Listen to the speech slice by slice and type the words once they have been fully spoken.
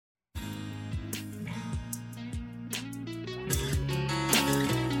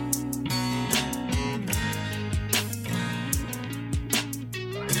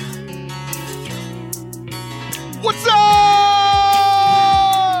What's up?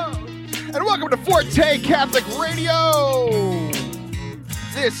 And welcome to Forte Catholic Radio.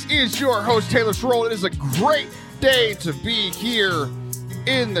 This is your host, Taylor Schroll. It is a great day to be here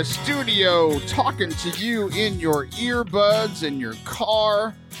in the studio talking to you in your earbuds, in your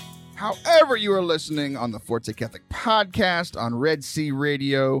car, however you are listening on the Forte Catholic podcast, on Red Sea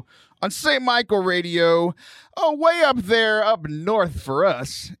Radio, on St. Michael Radio, way up there, up north for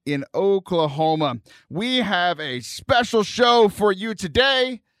us in Oklahoma. We have a special show for you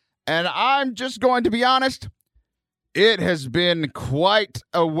today, and I'm just going to be honest, it has been quite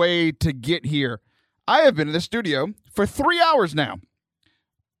a way to get here. I have been in the studio for 3 hours now.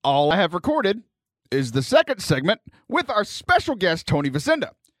 All I have recorded is the second segment with our special guest, Tony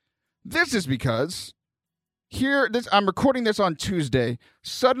Vicinda. This is because I'm recording this on Tuesday.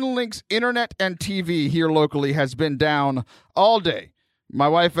 Suddenlink's internet and TV here locally has been down all day. My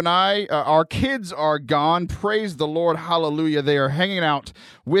wife and I, our kids are gone. Praise the Lord. Hallelujah. They are hanging out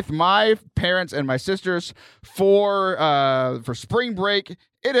with my parents and my sisters for spring break.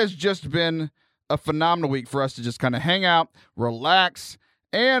 It has just been a phenomenal week for us to just kind of hang out, relax,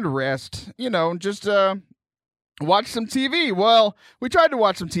 and rest. Just watch some TV. Well, we tried to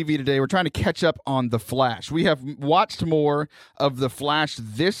watch some TV today. We're trying to catch up on The Flash. We have watched more of The Flash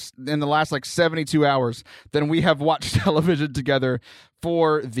in the last 72 hours than we have watched television together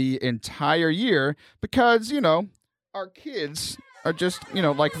for the entire year because, our kids are just,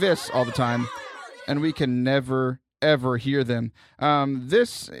 like this all the time, and we can never, ever hear them.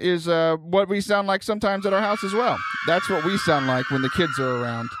 This is what we sound like sometimes at our house as well. That's what we sound like when the kids are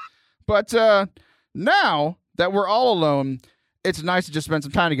around. But now that we're all alone, it's nice to just spend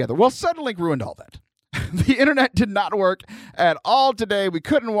some time together. Well, Suddenlink ruined all that. The internet did not work at all today. We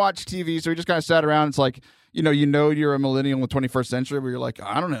couldn't watch TV, so we just kind of sat around. It's like, you're a millennial in the 21st century where you're like,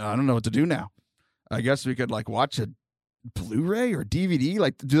 I don't know what to do now. I guess we could watch a Blu-ray or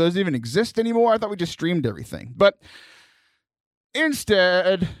DVD. Do those even exist anymore? I thought we just streamed everything. But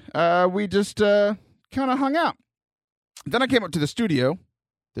instead, we just kind of hung out. Then I came up to the studio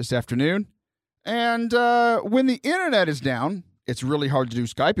this afternoon. And when the internet is down, it's really hard to do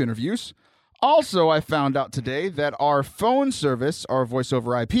Skype interviews. Also, I found out today that our phone service, our voice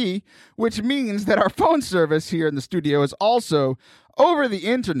over IP, which means that our phone service here in the studio is also over the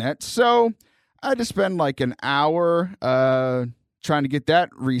internet. So I had to spend an hour trying to get that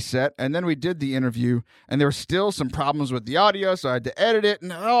reset. And then we did the interview, and there were still some problems with the audio, so I had to edit it.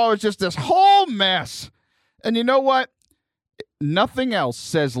 And it's just this whole mess. And you know what? Nothing else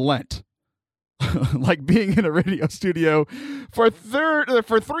says Lent like being in a radio studio for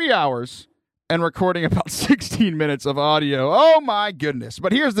 3 hours and recording about 16 minutes of audio. Oh my goodness.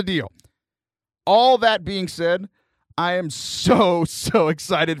 But here's the deal. All that being said, I am so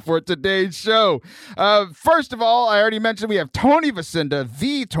excited for today's show. First of all, I already mentioned we have Tony Vicinda,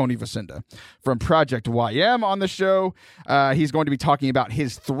 the Tony Vicinda from Project YM on the show. He's going to be talking about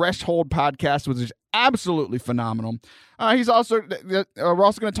his Threshold podcast, which is absolutely phenomenal. We're also going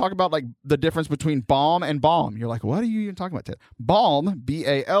to talk about the difference between balm and balm. You're like, what are you even talking about, Ted? Balm,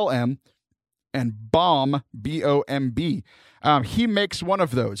 B-A-L-M, and bomb, B-O-M-B. He makes one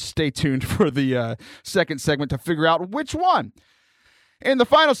of those. Stay tuned for the second segment to figure out which one. In the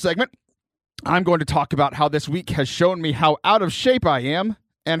final segment, I'm going to talk about how this week has shown me how out of shape I am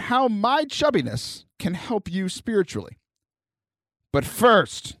and how my chubbiness can help you spiritually. But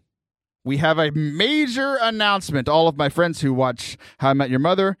first, we have a major announcement. All of my friends who watch How I Met Your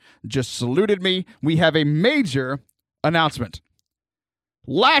Mother just saluted me. We have a major announcement.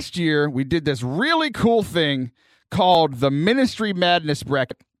 Last year, we did this really cool thing called the Ministry Madness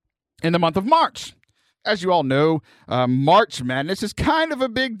Bracket in the month of March. As you all know, March Madness is kind of a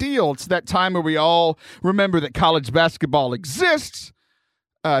big deal. It's that time where we all remember that college basketball exists.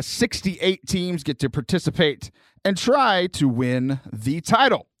 68 teams get to participate and try to win the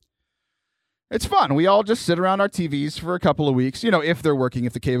title. It's fun. We all just sit around our TVs for a couple of weeks, if they're working,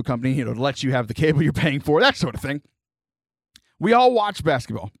 if the cable company, lets you have the cable you're paying for, that sort of thing. We all watch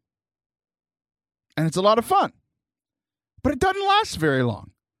basketball. And it's a lot of fun. But it doesn't last very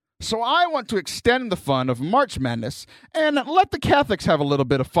long. So I want to extend the fun of March Madness and let the Catholics have a little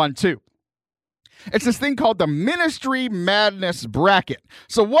bit of fun too. It's this thing called the Ministry Madness Bracket.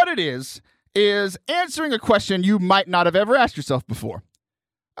 So what it is answering a question you might not have ever asked yourself before.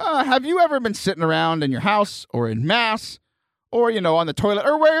 Have you ever been sitting around in your house or in Mass or, on the toilet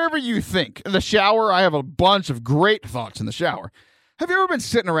or wherever you think? In the shower, I have a bunch of great thoughts in the shower. Have you ever been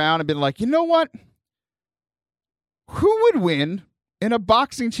sitting around and been like, you know what? Who would win in a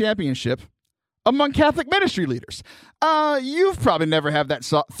boxing championship among Catholic ministry leaders. You've probably never had that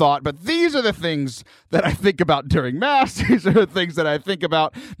thought, but these are the things that I think about during Mass. These are the things that I think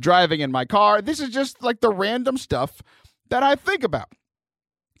about driving in my car. This is just like the random stuff that I think about.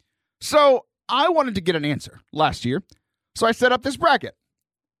 So I wanted to get an answer last year, so I set up this bracket.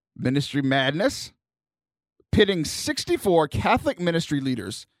 Ministry Madness, pitting 64 Catholic ministry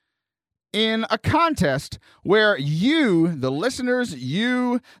leaders in a contest where you, the listeners,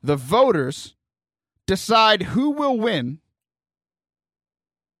 you, the voters, decide who will win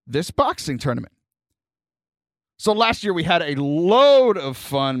this boxing tournament. So last year we had a load of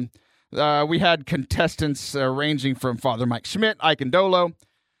fun. We had contestants ranging from Father Mike Schmidt, Ike Ndolo,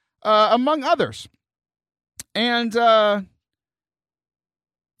 among others. And Father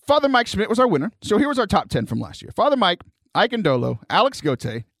Mike Schmidt was our winner. So here was our top 10 from last year. Father Mike, Ike Ndolo, Alex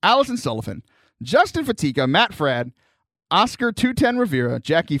Gote, Allison Sullivan, Justin Fatica, Matt Fradd, Oscar 210 Rivera,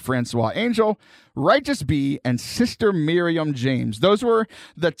 Jackie Francois Angel, Righteous B, and Sister Miriam James. Those were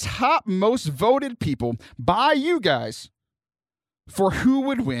the top most voted people by you guys for who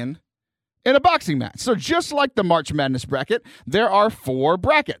would win in a boxing match. So just like the March Madness bracket, there are 4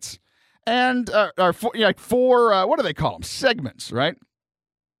 brackets. And four, what do they call them? Segments, right?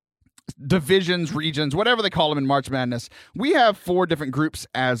 Divisions, regions, whatever they call them in March Madness. We have 4 different groups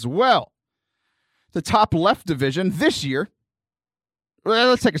as well. The top left division this year,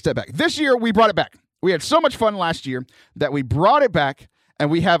 let's take a step back. This year, we brought it back. We had so much fun last year that we brought it back, and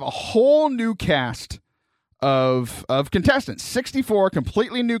we have a whole new cast of contestants, 64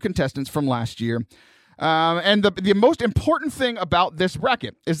 completely new contestants from last year. And the most important thing about this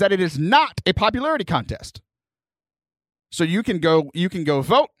bracket is that it is not a popularity contest. So you can go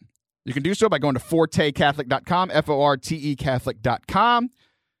vote. You can do so by going to fortecatholic.com, FORTE Catholic.com.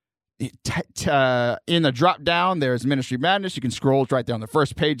 In the drop down, there's Ministry Madness. You can scroll right there on the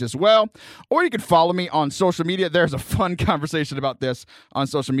first page as well. Or you can follow me on social media. There's a fun conversation about this on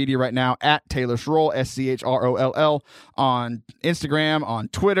social media right now at Taylor Schroll, SCHROLL, on Instagram, on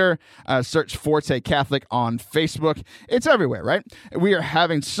Twitter. Search Forte Catholic on Facebook. It's everywhere, right? We are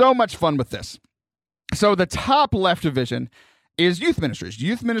having so much fun with this. So the top left division is youth ministries,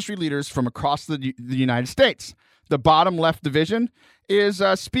 youth ministry leaders from across the United States. The bottom left division is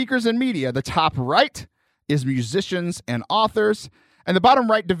speakers and media. The top right is musicians and authors. And the bottom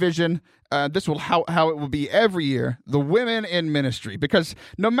right division, this will how it will be every year, the women in ministry. Because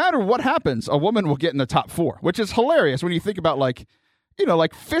no matter what happens, a woman will get in the top 4, which is hilarious when you think about like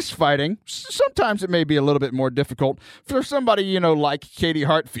fist fighting. Sometimes it may be a little bit more difficult for somebody, like Katie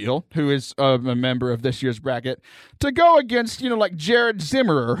Hartfield, who is a member of this year's bracket, to go against, like Jared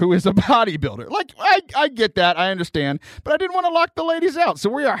Zimmerer, who is a bodybuilder. Like, I get that. I understand. But I didn't want to lock the ladies out. So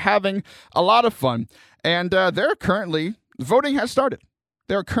we are having a lot of fun. And voting has started.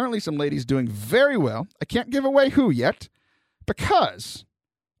 There are currently some ladies doing very well. I can't give away who yet, because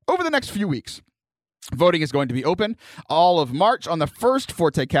over the next few weeks, voting is going to be open all of March on the first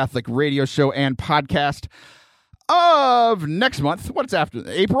Forte Catholic radio show and podcast of next month. What's after?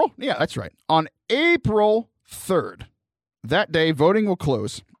 April? Yeah, that's right. On April 3rd, that day, voting will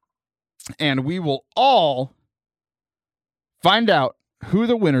close, and we will all find out who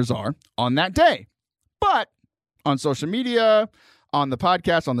the winners are on that day. But on social media, on the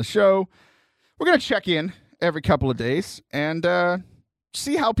podcast, on the show, we're going to check in every couple of days and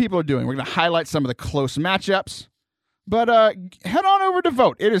see how people are doing. We're going to highlight some of the close matchups. But head on over to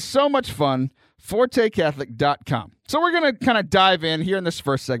vote. It is so much fun. ForteCatholic.com. So we're going to kind of dive in here in this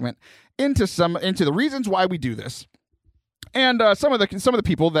first segment into the reasons why we do this, and some of the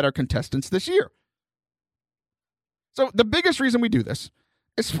people that are contestants this year. So the biggest reason we do this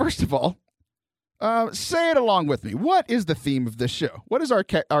is, first of all, say it along with me. What is the theme of this show? What is our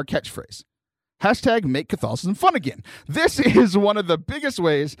catchphrase? Hashtag make Catholicism fun again. This is one of the biggest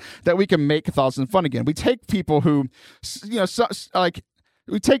ways that we can make Catholicism fun again. We take people who,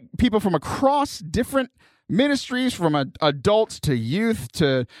 we take people from across different ministries, from adults to youth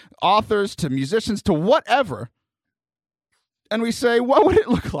to authors to musicians to whatever, and we say, what would it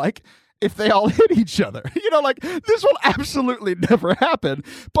look like if they all hit each other? This will absolutely never happen,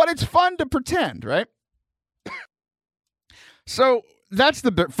 but it's fun to pretend, right? So that's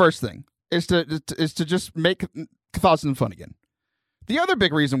the first thing. Is to just make Catholicism fun again. The other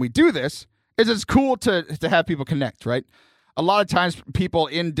big reason we do this is it's cool to have people connect, right? A lot of times people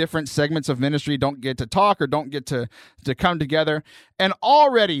in different segments of ministry don't get to talk or don't get to come together. And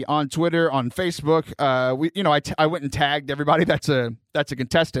already on Twitter, on Facebook, I went and tagged everybody that's a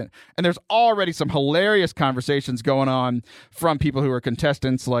contestant. And there's already some hilarious conversations going on from people who are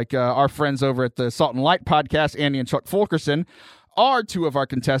contestants, like our friends over at the Salt and Light podcast, Andy and Chuck Fulkerson, are two of our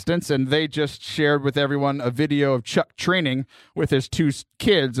contestants, and they just shared with everyone a video of Chuck training with his two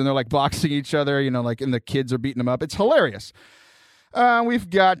kids, and they're like boxing each other, and the kids are beating them up. It's hilarious. We've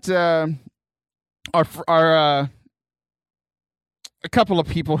got our a couple of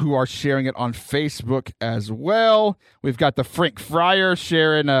people who are sharing it on Facebook as well. We've got the Frank Fryer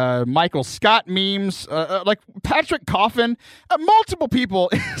sharing Michael Scott memes, like Patrick Coffin, multiple people.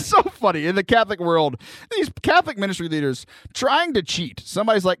 It's so funny in the Catholic world. These Catholic ministry leaders trying to cheat.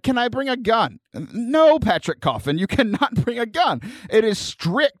 Somebody's like, can I bring a gun? No, Patrick Coffin, you cannot bring a gun. It is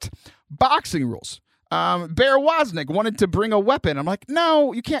strict boxing rules. Bear Wozniak wanted to bring a weapon. I'm like,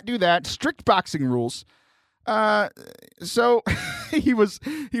 no, you can't do that. Strict boxing rules. So he was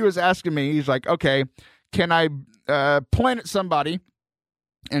asking me, he's like, okay, can I point at somebody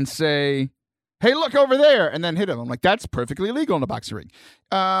and say, hey, look over there, and then hit him? I'm like, that's perfectly legal in a boxing ring.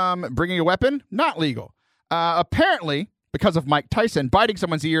 Bringing a weapon, not legal. Apparently, because of Mike Tyson, biting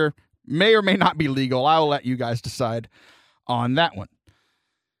someone's ear may or may not be legal. I'll let you guys decide on that one.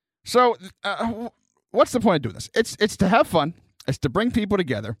 So, what's the point of doing this? It's to have fun. It's to bring people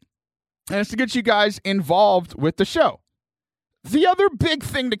together. And it's to get you guys involved with the show. The other big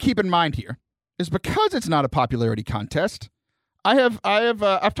thing to keep in mind here is because it's not a popularity contest. I've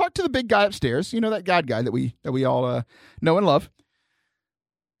talked to the big guy upstairs. That God guy that we all know and love.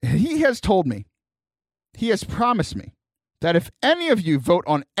 He has told me, he has promised me that if any of you vote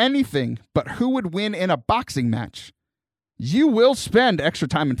on anything but who would win in a boxing match, you will spend extra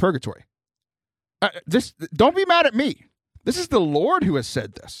time in purgatory. Don't be mad at me. This is the Lord who has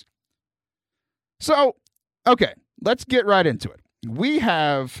said this. So, okay, let's get right into it. We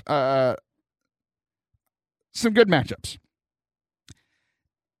have some good matchups.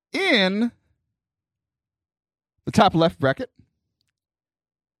 In the top left bracket,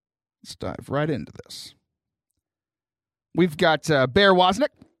 let's dive right into this. We've got Bear Wozniak,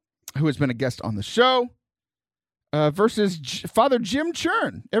 who has been a guest on the show, versus Father Jim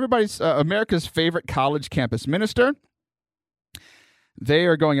Churn, everybody's America's favorite college campus minister. They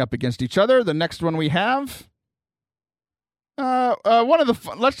are going up against each other. The next one we have,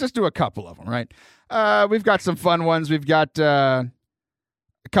 let's just do a couple of them, right? We've got some fun ones. We've got a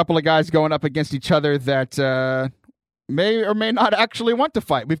couple of guys going up against each other that may or may not actually want to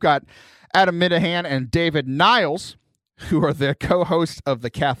fight. We've got Adam Minahan and David Niles, who are the co-hosts of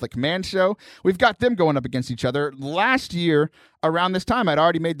the Catholic Man Show. We've got them going up against each other. Last year, around this time, I'd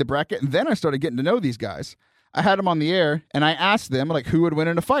already made the bracket, and then I started getting to know these guys. I had them on the air, and I asked them, like, who would win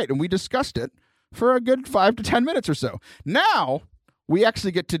in a fight, and we discussed it for a good 5 to 10 minutes or so. Now, we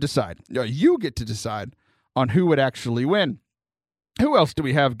actually get to decide. You get to decide on who would actually win. Who else do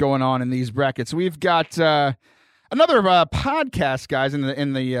we have going on in these brackets? We've got another podcast, guys,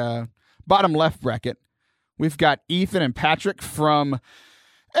 in the bottom left bracket. We've got Ethan and Patrick from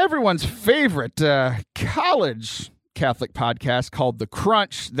everyone's favorite college Catholic podcast called The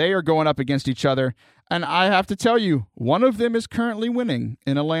Crunch. They are going up against each other. And I have to tell you, one of them is currently winning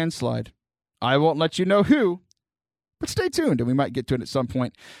in a landslide. I won't let you know who, but stay tuned, and we might get to it at some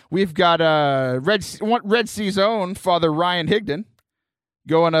point. We've got Red Sea's own Father Ryan Higdon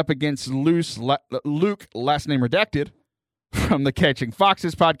going up against Luke, last name redacted, from the Catching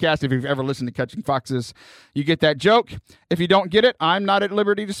Foxes podcast. If you've ever listened to Catching Foxes, you get that joke. If you don't get it, I'm not at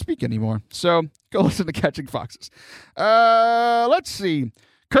liberty to speak anymore. So go listen to Catching Foxes. Let's see.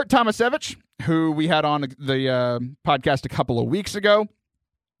 Kurt Tomasevich, who we had on the podcast a couple of weeks ago,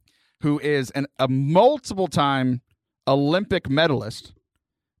 who is a multiple-time Olympic medalist,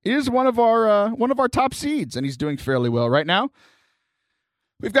 is one of our top seeds, and he's doing fairly well right now.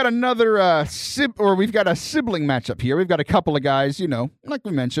 We've got we've got a sibling matchup here. We've got a couple of guys, like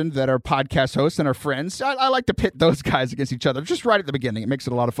we mentioned, that are podcast hosts and are friends. I like to pit those guys against each other just right at the beginning. It makes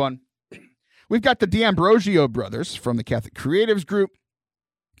it a lot of fun. We've got the D'Ambrosio brothers from the Catholic Creatives Group.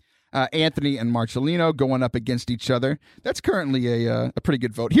 Anthony and Marcelino going up against each other. That's currently a pretty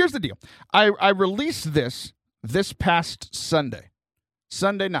good vote. Here's the deal. I released this past Sunday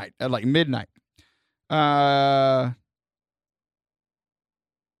night at like midnight. I'm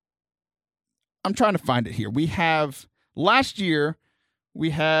trying to find it here. Last year,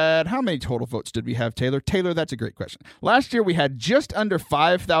 we had, how many total votes did we have, Taylor? Taylor, that's a great question. Last year, we had just under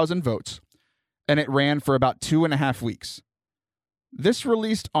 5,000 votes, and it ran for about 2.5 weeks. This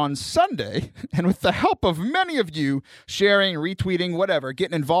released on Sunday, and with the help of many of you sharing, retweeting, whatever,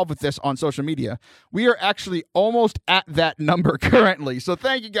 getting involved with this on social media, we are actually almost at that number currently. So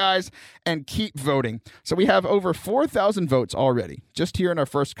thank you guys, and keep voting. So we have over 4,000 votes already, just here in our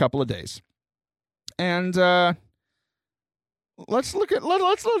first couple of days. And let's focus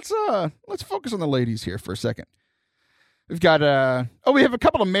on the ladies here for a second. We've got we have a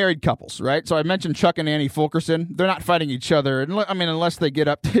couple of married couples, right? So I mentioned Chuck and Annie Fulkerson. They're not fighting each other. I mean, unless they get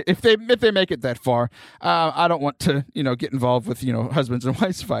up, if they make it that far. I don't want to, get involved with, husbands and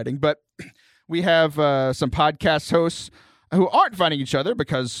wives fighting. But we have some podcast hosts who aren't fighting each other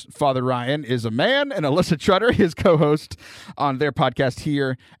because Father Ryan is a man and Alyssa Trutter, his co-host on their podcast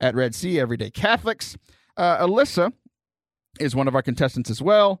here at Red Sea, Everyday Catholics. Alyssa is one of our contestants as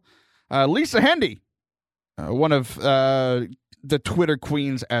well. Lisa Hendy, one of the Twitter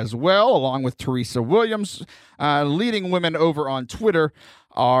queens as well, along with Teresa Williams. Leading women over on Twitter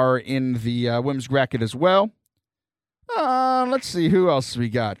are in the women's bracket as well. Let's see who else we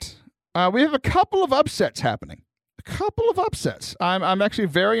got. We have a couple of upsets happening. I'm actually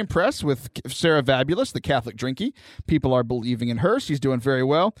very impressed with Sarah Vabulous, the Catholic Drinky. People are believing in her. She's doing very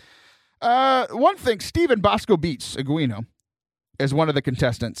well. One thing, Stephen Bosco Beats Aguino is one of the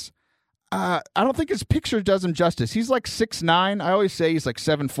contestants. I don't think his picture does him justice. He's like 6'9". I always say he's like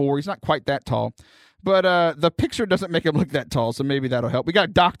 7'4". He's not quite that tall. But the picture doesn't make him look that tall, so maybe that'll help. We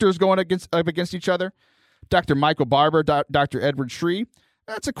got doctors going up against each other. Dr. Michael Barber, Dr. Edward Shree.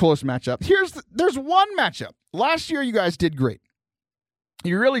 That's a close matchup. There's one matchup. Last year, you guys did great.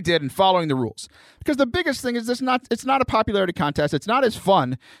 You really did in following the rules. Because the biggest thing is it's not a popularity contest. It's not as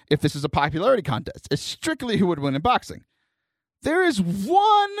fun if this is a popularity contest. It's strictly who would win in boxing. There is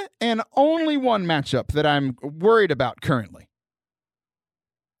one and only one matchup that I'm worried about currently.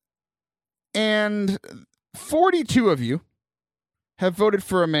 And 42 of you have voted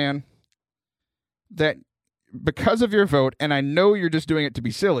for a man that, because of your vote, and I know you're just doing it to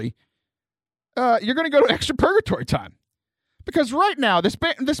be silly, you're going to go to extra purgatory time. Because right now, this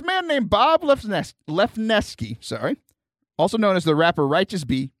man named Bob Lefnesky, also known as the rapper Righteous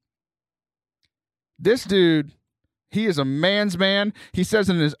B, this dude, he is a man's man. He says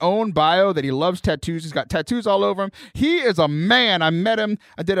in his own bio that he loves tattoos. He's got tattoos all over him. He is a man. I met him.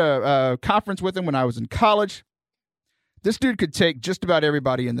 I did a conference with him when I was in college. This dude could take just about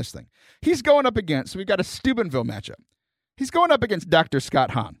everybody in this thing. He's going up against, we've got a Steubenville matchup. He's going up against Dr.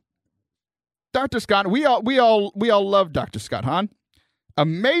 Scott Hahn. Dr. Scott, we all love Dr. Scott Hahn.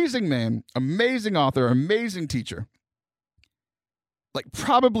 Amazing man, amazing author, amazing teacher. Like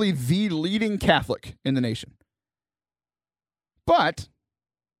probably the leading Catholic in the nation. But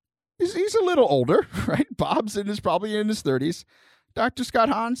he's a little older, right? Bob's probably in his 30s. Dr. Scott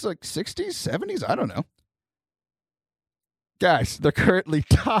Hahn's like 60s, 70s, I don't know. Guys, they're currently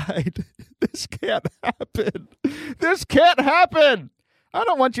tied. This can't happen. This can't happen. I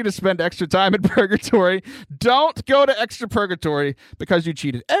don't want you to spend extra time in purgatory. Don't go to extra purgatory because you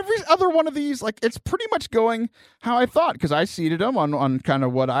cheated. Every other one of these, like, it's pretty much going how I thought because I seeded them on kind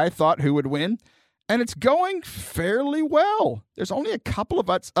of what I thought who would win. And it's going fairly well. There's only a couple of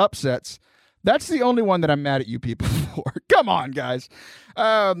upsets. That's the only one that I'm mad at you people for. Come on, guys.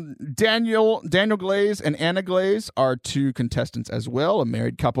 Daniel Glaze and Anna Glaze are two contestants as well, a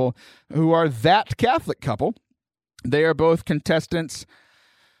married couple who are that Catholic couple. They are both contestants.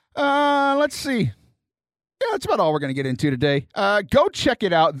 Let's see. Yeah, that's about all we're going to get into today. Go check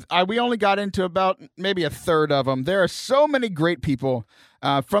it out. We only got into about maybe a third of them. There are so many great people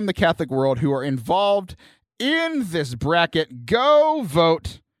from the Catholic world who are involved in this bracket. Go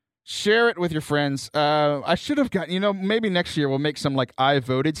vote. Share it with your friends. I should have gotten, maybe next year we'll make some like I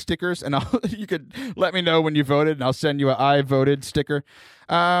voted stickers and you could let me know when you voted and I'll send you an I voted sticker.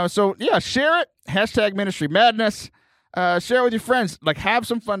 So yeah, share it. Hashtag Ministry Madness. Share it with your friends. Like have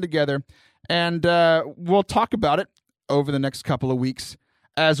some fun together and we'll talk about it over the next couple of weeks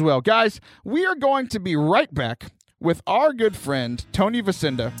as well. Guys, we are going to be right back with our good friend Tony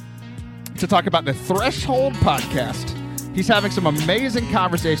Vacinda to talk about the Threshold podcast. He's having some amazing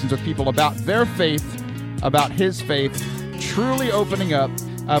conversations with people about their faith, about his faith, truly opening up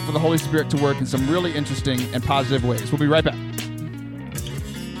for the Holy Spirit to work in some really interesting and positive ways. We'll be right back.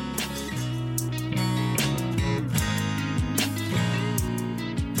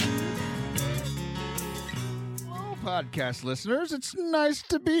 Hello, podcast listeners. It's nice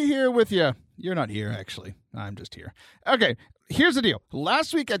to be here with you. You're not here, actually. I'm just here. Okay. Here's the deal.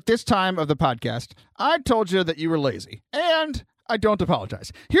 Last week at this time of the podcast, I told you that you were lazy, and I don't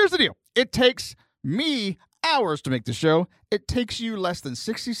apologize. Here's the deal. It takes me hours to make the show. It takes you less than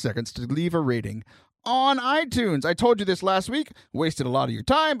 60 seconds to leave a rating on iTunes. I told you this last week, wasted a lot of your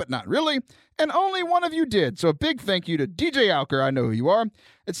time, but not really, and only one of you did. So a big thank you to DJ Alker. I know who you are.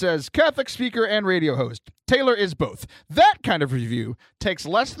 It says, Catholic speaker and radio host. Taylor is both. That kind of review takes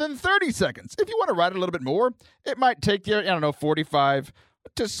less than 30 seconds. If you want to write a little bit more, it might take you, 45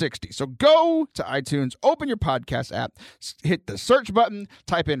 to 60. So go to iTunes, open your podcast app, hit the search button,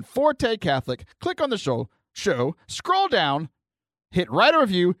 type in Forte Catholic, click on the show, show, scroll down, hit write a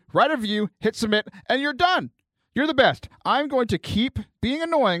review, hit submit, and you're done. You're the best. I'm going to keep being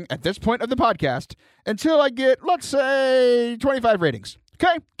annoying at this point of the podcast until I get, let's say, 25 ratings.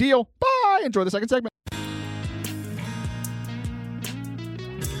 Okay, deal. Bye. Enjoy the second segment.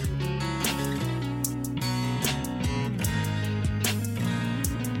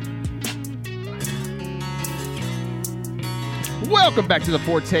 Welcome back to the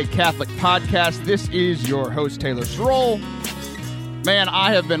Forte Catholic Podcast. This is your host, Taylor Schroll. Man,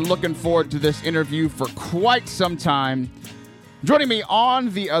 I have been looking forward to this interview for quite some time. Joining me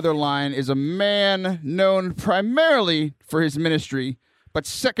on the other line is a man known primarily for his ministry, but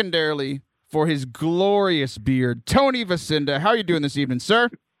secondarily for his glorious beard, Tony Vasinda. How are you doing this evening, sir?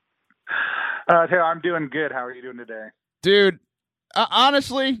 Taylor, I'm doing good. How are you doing today? Dude,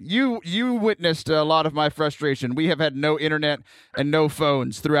 honestly, you witnessed a lot of my frustration. We have had no internet and no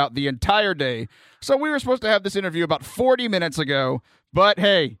phones throughout the entire day. So we were supposed to have this interview about 40 minutes ago, but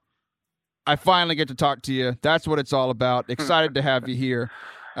hey, I finally get to talk to you. That's what it's all about. Excited to have you here.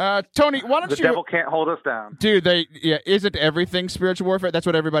 Tony, why don't the devil can't hold us down. Dude, isn't everything spiritual warfare? That's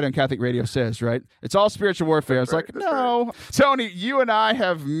what everybody on Catholic radio says, right? It's all spiritual warfare. It's like, no. Right. Tony, you and I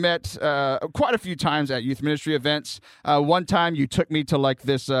have met quite a few times at youth ministry events. One time you took me to like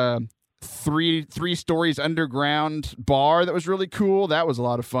this three stories underground bar that was really cool. That was a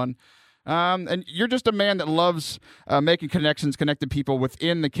lot of fun. And you're just a man that loves making connections, connecting people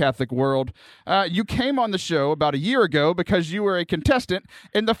within the Catholic world. You came on the show about a year ago because you were a contestant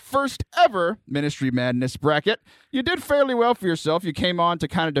in the first ever Ministry Madness bracket. You did fairly well for yourself. You came on to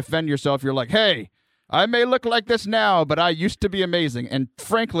kind of defend yourself. You're like, hey, I may look like this now, but I used to be amazing. And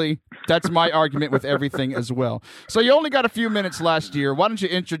frankly, that's my argument with everything as well. So you only got a few minutes last year. Why don't you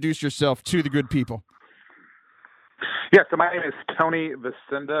introduce yourself to the good people? Yeah, so my name is Tony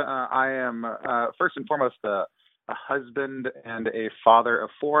Vasinda. I am, first and foremost, a husband and a father of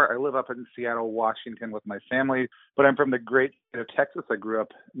four. I live up in Seattle, Washington with my family, but I'm from the great state of Texas. I grew up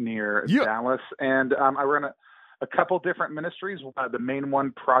near Dallas, and I run a couple different ministries. The main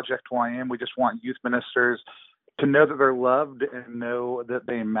one, Project YM, we just want youth ministers to know that they're loved and know that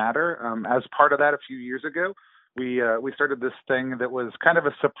they matter. As part of that, a few years ago, we started this thing that was kind of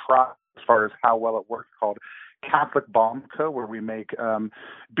a surprise as far as how well it worked, called Catholic Balm Co., where we make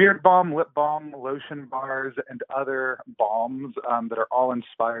beard balm, lip balm, lotion bars, and other balms that are all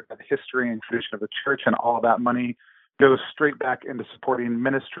inspired by the history and tradition of the church, and all that money goes straight back into supporting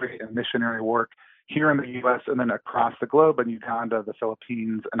ministry and missionary work here in the U.S. and then across the globe in Uganda, the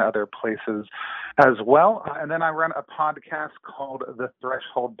Philippines, and other places as well. And then I run a podcast called The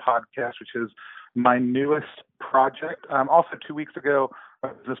Threshold Podcast, which is my newest project. Also, 2 weeks ago, my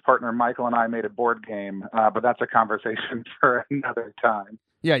business partner Michael and I made a board game, but that's a conversation for another time.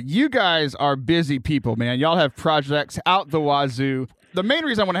 Yeah, you guys are busy people, man. Y'all have projects out the wazoo. The main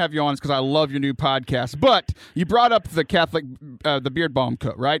reason I want to have you on is because I love your new podcast. But you brought up the Catholic, the Beard Balm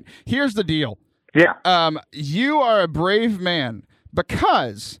Co., right? Here's the deal. Yeah. You are a brave man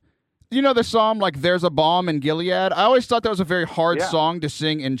because, you know the song, like, There's a Balm in Gilead? I always thought that was a very hard song to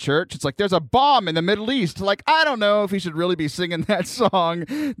sing in church. It's like, there's a bomb in the Middle East. Like, I don't know if he should really be singing that song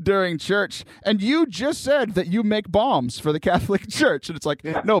during church. And you just said that you make balms for the Catholic Church. And it's like,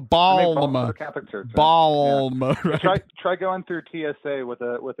 no, balm. For the Catholic Church. Balm. Yeah. Right? Try going through TSA with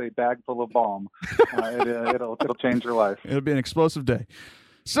a bag full of balm. It'll change your life. It'll be an explosive day.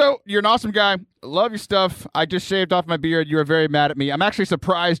 So, you're an awesome guy. Love your stuff. I just shaved off my beard. You were very mad at me. I'm actually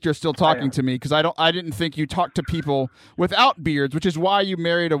surprised you're still talking to me because I didn't think you talked to people without beards, which is why you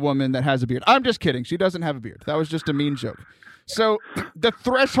married a woman that has a beard. I'm just kidding. She doesn't have a beard. That was just a mean joke. So, the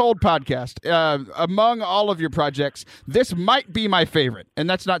Threshold Podcast, among all of your projects, this might be my favorite. And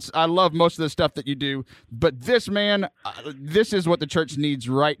that's not, I love most of the stuff that you do, but this, man, this is what the church needs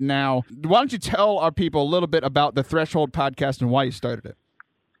right now. Why don't you tell our people a little bit about the Threshold Podcast and why you started it?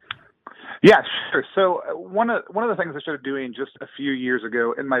 Yeah, sure. So one of the things I started doing just a few years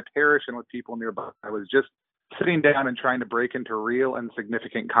ago in my parish and with people nearby, I was just sitting down and trying to break into real and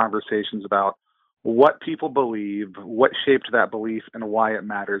significant conversations about what people believe, what shaped that belief, and why it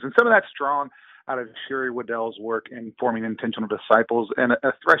matters. And some of that's drawn out of Sherry Waddell's work in forming intentional disciples. And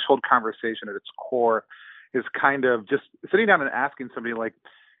a threshold conversation at its core is kind of just sitting down and asking somebody like,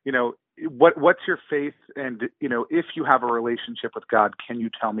 you know, what's your faith? And, you know, if you have a relationship with God, can you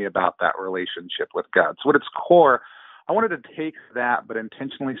tell me about that relationship with God? So at its core, I wanted to take that, but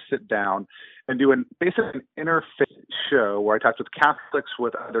intentionally sit down and do basically an interfaith show where I talked with Catholics,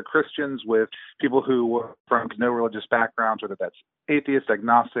 with other Christians, with people who were from no religious backgrounds, whether that's atheist,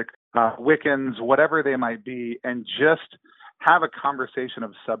 agnostic, Wiccans, whatever they might be, and just have a conversation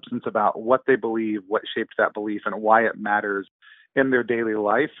of substance about what they believe, what shaped that belief, and why it matters in their daily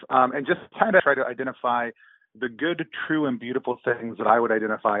life, and just kind of try to identify the good, true, and beautiful things that I would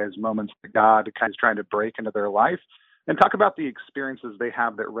identify as moments that God kind of is trying to break into their life, and talk about the experiences they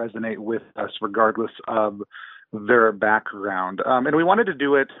have that resonate with us regardless of their background. And we wanted to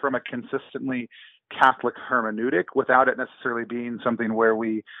do it from a consistently Catholic hermeneutic without it necessarily being something where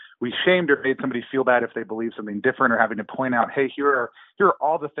we shamed or made somebody feel bad if they believe something different, or having to point out, hey, here are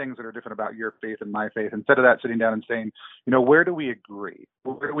all the things that are different about your faith and my faith. Instead of that, sitting down and saying, where do we agree?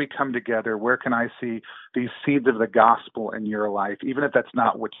 Where do we come together? Where can I see these seeds of the gospel in your life, even if that's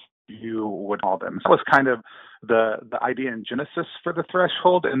not what you would call them? So that was kind of the idea in Genesis for the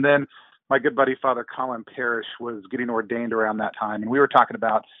Threshold. And then my good buddy, Father Colin Parrish, was getting ordained around that time. And we were talking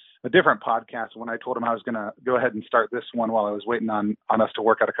about a different podcast. When I told him I was going to go ahead and start this one while I was waiting on us to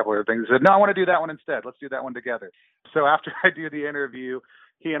work out a couple of other things, he said, no, I want to do that one instead. Let's do that one together. So after I do the interview,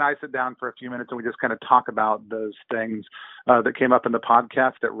 he and I sit down for a few minutes and we just kind of talk about those things that came up in the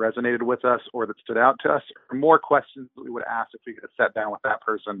podcast that resonated with us or that stood out to us, or more questions that we would ask if we could have sat down with that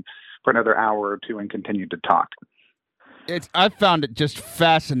person for another hour or two and continued to talk. I found it just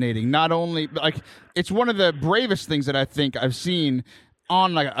fascinating. Not only it's one of the bravest things that I think I've seen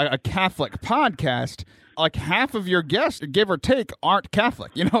on a Catholic podcast. Like half of your guests, give or take, aren't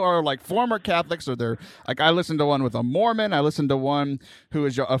Catholic, or like former Catholics, or they're like, I listened to one with a Mormon. I listened to one who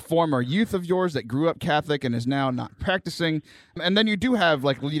is a former youth of yours that grew up Catholic and is now not practicing. And then you do have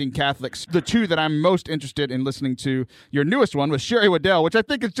like leading Catholics. The two that I'm most interested in listening to, your newest one was Sherry Waddell, which I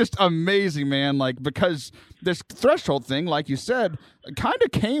think is just amazing, man. Like, because this threshold thing, like you said, kind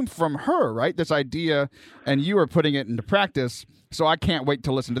of came from her, right? This idea, and you are putting it into practice. So I can't wait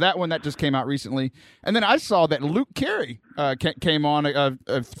to listen to that one. That just came out recently. And then I saw that Luke Carey came on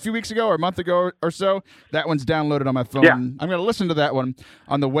a few weeks ago or a month ago or so. That one's downloaded on my phone. Yeah. I'm going to listen to that one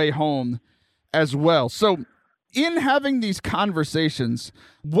on the way home as well. So in having these conversations,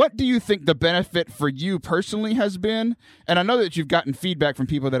 what do you think the benefit for you personally has been? And I know that you've gotten feedback from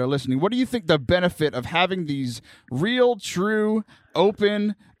people that are listening. What do you think the benefit of having these real, true,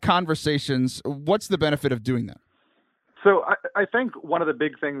 open conversations, what's the benefit of doing that? So I think one of the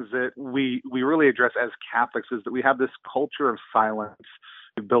big things that we really address as Catholics is that we have this culture of silence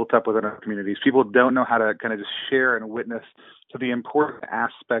built up within our communities. People don't know how to kind of just share and witness to the important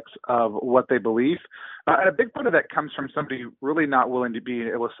aspects of what they believe. And a big part of that comes from somebody really not willing to be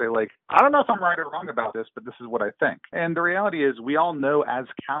able to say, like, I don't know if I'm right or wrong about this, but this is what I think. And the reality is we all know as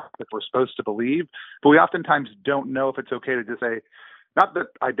Catholics we're supposed to believe, but we oftentimes don't know if it's okay to just say, not that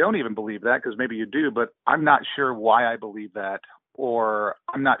I don't even believe that, because maybe you do, but I'm not sure why I believe that, or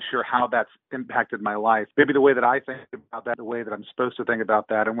I'm not sure how that's impacted my life. Maybe the way that I think about that, the way that I'm supposed to think about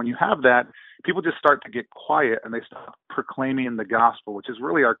that. And when you have that, people just start to get quiet and they start proclaiming the gospel, which is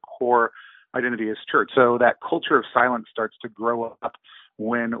really our core identity as church. So that culture of silence starts to grow up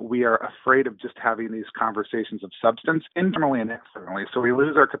when we are afraid of just having these conversations of substance internally and externally. So we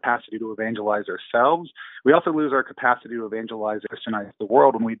lose our capacity to evangelize ourselves. We also lose our capacity to evangelize and Christianize the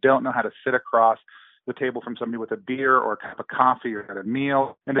world when we don't know how to sit across the table from somebody with a beer or a cup of coffee or at a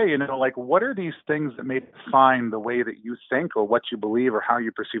meal and say, what are these things that may define the way that you think or what you believe or how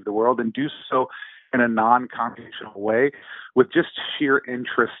you perceive the world, and do so in a non-confrontational way with just sheer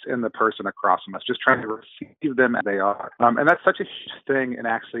interest in the person across from us, just trying to receive them as they are. And that's such a huge thing in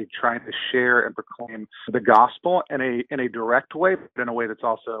actually trying to share and proclaim the gospel in a direct way, but in a way that's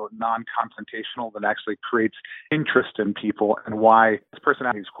also non-confrontational, that actually creates interest in people and why this person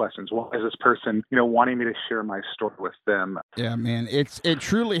asks these questions. Why is this person, wanting me to share my story with them? Yeah, man, it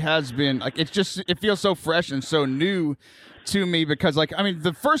truly has been like, it feels so fresh and so new to me, because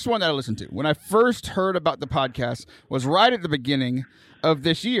the first one that I listened to when I first heard about the podcast was right at the beginning of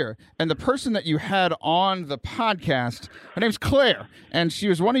this year. And the person that you had on the podcast, her name's Claire, and she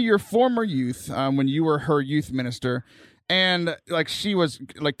was one of your former youth when you were her youth minister. And she was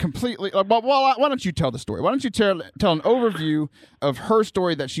completely, well, why don't you tell the story? Why don't you tell an overview of her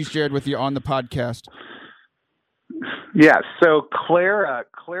story that she shared with you on the podcast? Yeah. So Claire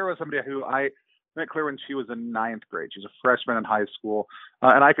was somebody who I met Claire when she was in ninth grade. She was a freshman in high school,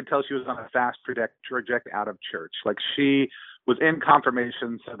 and I could tell she was on a fast trajectory out of church. She was in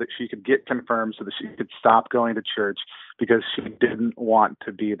confirmation so that she could get confirmed, so that she could stop going to church because she didn't want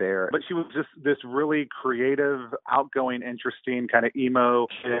to be there. But she was just this really creative, outgoing, interesting kind of emo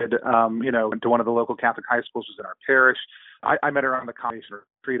kid. Went to one of the local Catholic high schools, was in our parish. I met her on the confirmation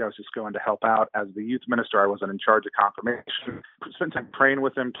retreat. I was just going to help out as the youth minister. I wasn't in charge of confirmation. Spent time praying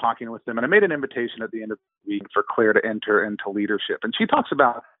with them, talking with them, and I made an invitation at the end of the week for Claire to enter into leadership. And she talks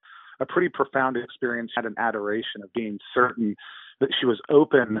about a pretty profound experience, had an adoration of being certain that she was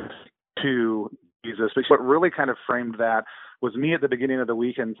open to Jesus. But what really kind of framed that was me at the beginning of the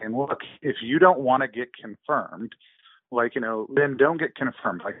weekend saying, look, if you don't want to get confirmed, then don't get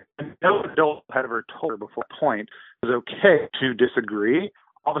confirmed. No adult had ever told her before the point it was okay to disagree.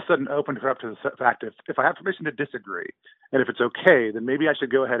 All of a sudden opened her up to the fact if I have permission to disagree, and if it's okay, then maybe I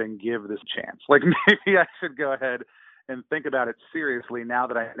should go ahead and give this a chance. Maybe I should go ahead and think about it seriously now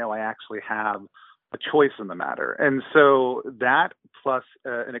that I know I actually have a choice in the matter. And so that plus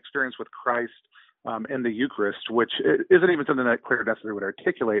an experience with Christ in the Eucharist, which isn't even something that Claire necessarily would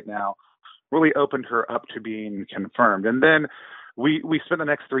articulate now, really opened her up to being confirmed. And then we spent the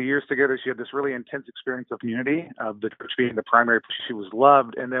next 3 years together. She had this really intense experience of community, of the church being the primary place she was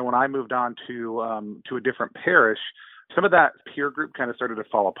loved. And then when I moved on to a different parish, some of that peer group kind of started to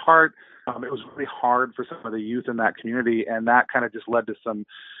fall apart. It was really hard for some of the youth in that community, and that kind of just led to some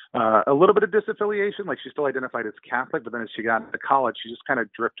a little bit of disaffiliation. She still identified as Catholic, but then as she got into college, she just kind of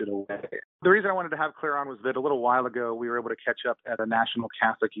drifted away. The reason I wanted to have Claire on was that a little while ago, we were able to catch up at a National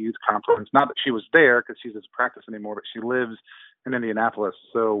Catholic Youth Conference. Not that she was there because she doesn't practice anymore, but she lives in Indianapolis.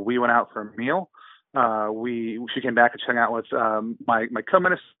 So we went out for a meal. She came back and hung out with my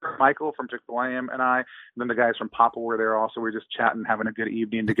co-minister Michael from Chick-fil-A and I, and then the guys from Papa were there also. We were just chatting, having a good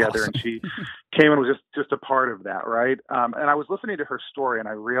evening together. Awesome. And she came and was just a part of that, right? And I was listening to her story, and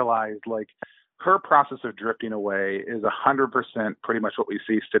I realized her process of drifting away is 100% pretty much what we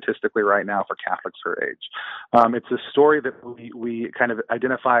see statistically right now for Catholics her age. It's a story that we kind of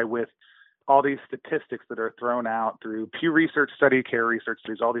identify with all these statistics that are thrown out through Pew Research study, CARE Research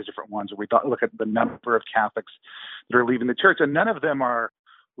studies, all these different ones, where we look at the number of Catholics that are leaving the church, and none of them are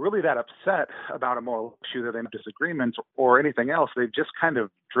really that upset about a moral issue that they have disagreements or anything else. They've just kind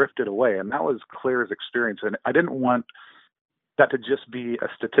of drifted away, and that was Claire's experience. And I didn't want that to just be a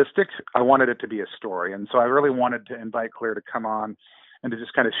statistic. I wanted it to be a story. And so I really wanted to invite Claire to come on and to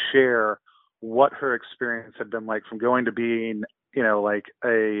just kind of share what her experience had been like from going to being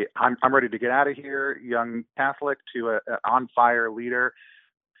I'm ready to get out of here, young Catholic, to an on-fire leader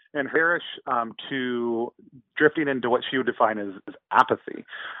in parish, to drifting into what she would define as apathy.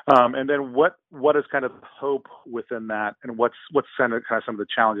 And then what is kind of hope within that, and what's kind of some of the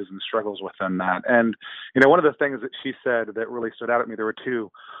challenges and struggles within that. And, one of the things that she said that really stood out at me, there were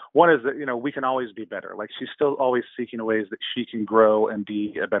two. One is that, we can always be better. She's still always seeking ways that she can grow and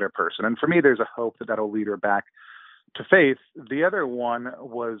be a better person. And for me, there's a hope that that'll lead her back to faith. The other one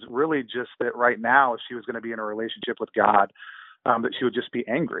was really just that right now, if she was going to be in a relationship with God, that she would just be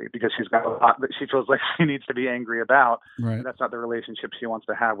angry because she's got a lot that she feels like she needs to be angry about. Right. And that's not the relationship she wants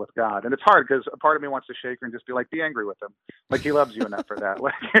to have with God. And it's hard because a part of me wants to shake her and just be be angry with him. He loves you enough for that.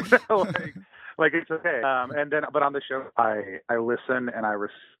 It's okay. But on the show, I listen and I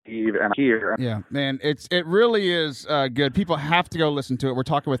receive and I hear. Yeah, man, it really is good. People have to go listen to it. We're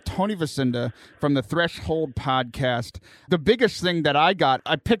talking with Tony Vasinda from the Threshold podcast. The biggest thing that I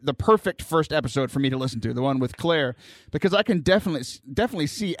picked the perfect first episode for me to listen to, the one with Claire, because I can definitely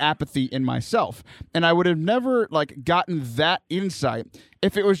see apathy in myself, and I would have never gotten that insight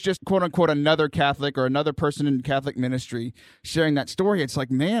if it was just quote unquote another Catholic or another person in Catholic ministry sharing that story. It's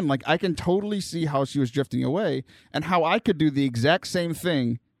man, I can totally see how she was drifting away and how I could do the exact same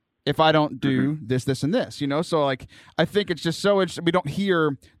thing if I don't do this, and this, So I think it's just so interesting. We don't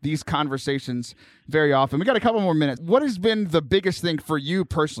hear these conversations very often. We got a couple more minutes. What has been the biggest thing for you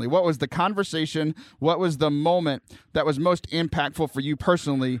personally? What was the conversation? What was the moment that was most impactful for you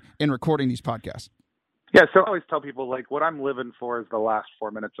personally in recording these podcasts? Yeah, so I always tell people what I'm living for is the last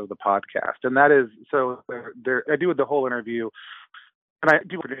 4 minutes of the podcast, and that is so. I do the whole interview, and I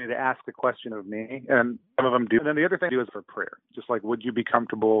do opportunity to ask a question of me, and some of them do. And then the other thing I do is for prayer, just would you be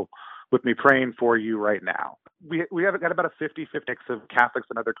comfortable with me praying for you right now? We have got about a 50-50 mix of Catholics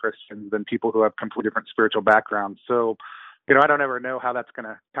and other Christians and people who have completely different spiritual backgrounds. So, I don't ever know how that's going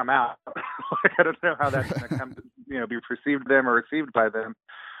to come out. I don't know how that's going to come, be perceived by them or received by them.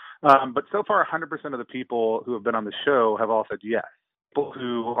 But so far, 100% of the people who have been on the show have all said yes. People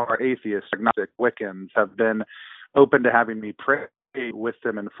who are atheists, agnostic, Wiccans have been open to having me pray with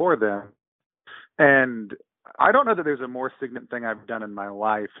them and for them. And I don't know that there's a more significant thing I've done in my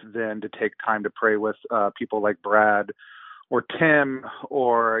life than to take time to pray with people like Brad or Tim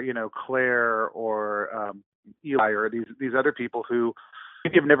or, Claire or Eli or these other people who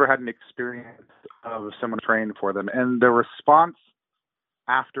maybe have never had an experience of someone praying for them. And the response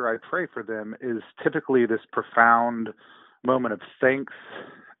after I pray for them is typically this profound moment of thanks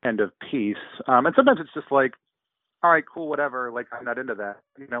and of peace. And sometimes it's just all right, cool, whatever. I'm not into that,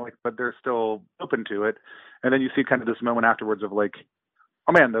 but they're still open to it. And then you see kind of this moment afterwards of all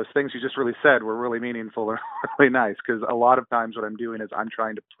oh man, those things you just really said were really meaningful and really nice, because a lot of times what I'm doing is I'm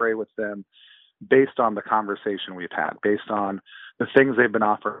trying to pray with them based on the conversation we've had, based on the things they've been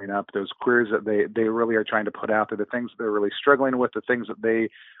offering up, those queries that they really are trying to put out there, the things that they're really struggling with, the things that they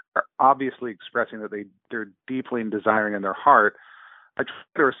are obviously expressing that they're deeply desiring in their heart. I try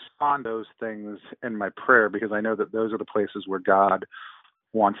to respond to those things in my prayer, because I know that those are the places where God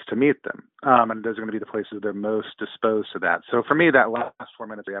wants to meet them. And those are going to be the places they're most disposed to that. So for me, that last 4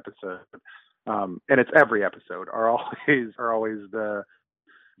 minutes of the episode, and it's every episode, are always the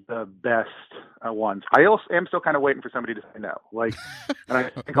best ones. I also am still kind of waiting for somebody to say no. Like, and I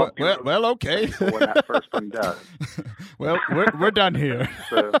think well, okay. When that first one does. Well, we're done here.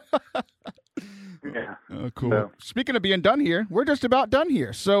 So, yeah. Oh, cool. So, speaking of being done here, we're just about done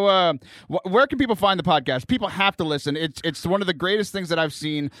here. So where can people find the podcast? People have to listen. It's one of the greatest things that I've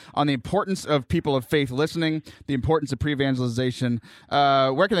seen on the importance of people of faith listening, the importance of pre-evangelization.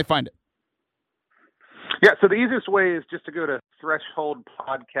 Where can they find it? Yeah, so the easiest way is just to go to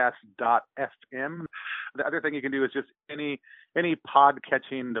thresholdpodcast.fm. The other thing you can do is just any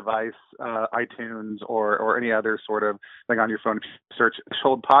pod-catching device, iTunes or any other sort of thing on your phone. Search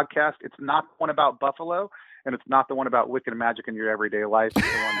Threshold Podcast. It's not the one about Buffalo, and it's not the one about wicked magic in your everyday life. It's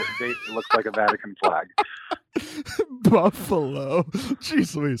the one that basically looks like a Vatican flag. Buffalo.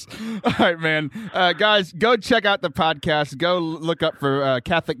 Jeez Louise. All right, man. Guys, go check out the podcast. Go look up for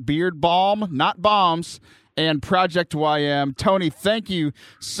Catholic Beard Balm, not bombs, and Project YM. Tony, thank you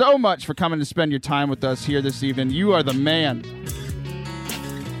so much for coming to spend your time with us here this evening. You are the man.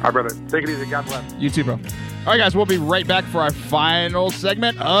 All right, brother. Take it easy. God bless. You too, bro. All right, guys. We'll be right back for our final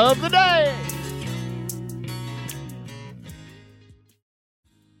segment of the day.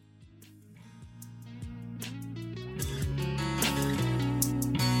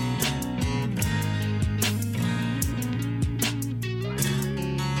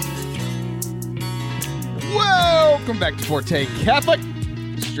 Welcome back to Forte Catholic.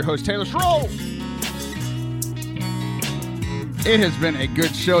 This is your host, Taylor Schroll. It has been a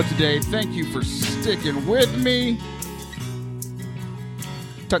good show today. Thank you for sticking with me.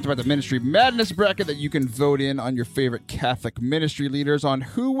 Talked about the Ministry Madness bracket that you can vote in on your favorite Catholic ministry leaders on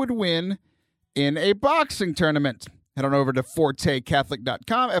who would win in a boxing tournament. Head on over to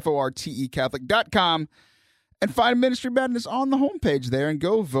fortecatholic.com, F-O-R-T-E Catholic.com, and find Ministry Madness on the homepage there and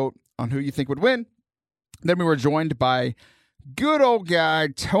go vote on who you think would win. Then we were joined by good old guy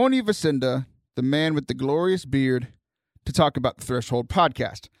Tony Vicinda, the man with the glorious beard, to talk about the Threshold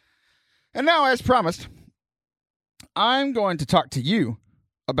podcast. And now, as promised, I'm going to talk to you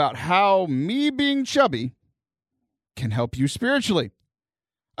about how me being chubby can help you spiritually.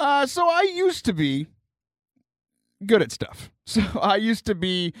 So I used to be good at stuff. So I used to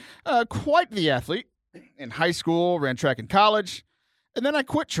be quite the athlete in high school, ran track in college, and then I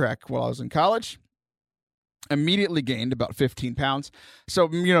quit track while I was in college. Immediately gained about 15 pounds. So,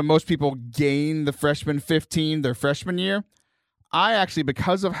 most people gain the freshman 15 their freshman year. I actually,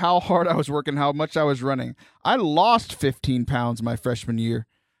 because of how hard I was working, how much I was running, I lost 15 pounds my freshman year.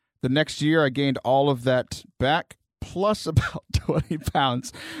 The next year, I gained all of that back, plus about 20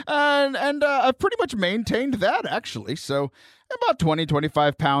 pounds. And I've pretty much maintained that, actually. So, about 20,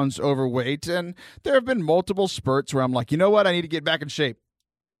 25 pounds overweight. And there have been multiple spurts where I'm like, you know what? I need to get back in shape.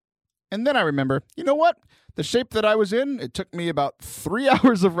 And then I remember, you know what? The shape that I was in, it took me about 3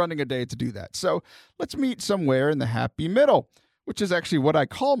 hours of running a day to do that. So let's meet somewhere in the happy middle, which is actually what I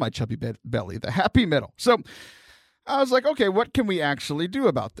call my chubby belly, the happy middle. So I was like, okay, what can we actually do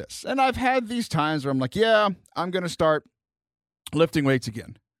about this? And I've had these times where I'm like, yeah, I'm going to start lifting weights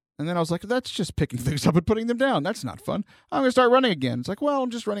again. And then I was like, that's just picking things up and putting them down. That's not fun. I'm going to start running again. It's like, well, I'm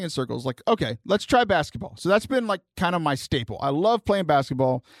just running in circles. Like, okay, let's try basketball. So that's been like kind of my staple. I love playing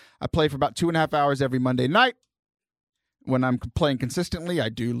basketball. I play for about 2.5 hours every Monday night. When I'm playing consistently, I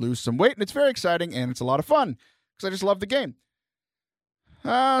do lose some weight, and it's very exciting, and it's a lot of fun because I just love the game.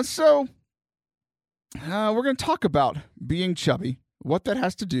 So we're going to talk about being chubby, what that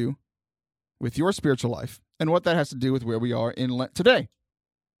has to do with your spiritual life, and what that has to do with where we are in Lent today.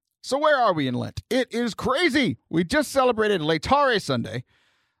 So where are we in Lent? It is crazy. We just celebrated Laetare Sunday.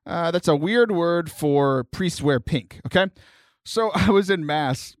 That's a weird word for priests wear pink, okay? So I was in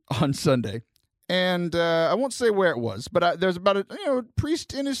Mass on Sunday, and I won't say where it was, but there's about a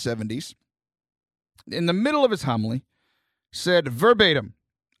priest in his 70s, in the middle of his homily, said verbatim.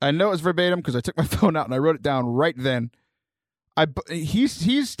 I know it's verbatim because I took my phone out and I wrote it down right then.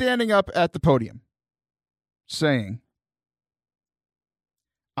 He's standing up at the podium saying,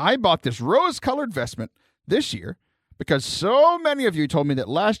 I bought this rose-colored vestment this year because so many of you told me that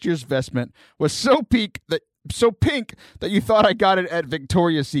last year's vestment was so peak that so pink that you thought I got it at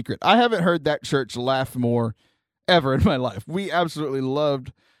Victoria's Secret. I haven't heard that church laugh more ever in my life. We absolutely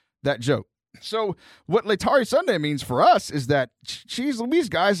loved that joke. So what Laetare Sunday means for us is that, geez Louise,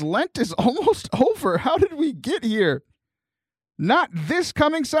 guys, Lent is almost over. How did we get here? Not this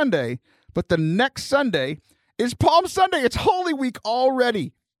coming Sunday, but the next Sunday is Palm Sunday. It's Holy Week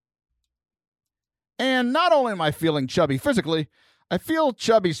already. And not only am I feeling chubby physically, I feel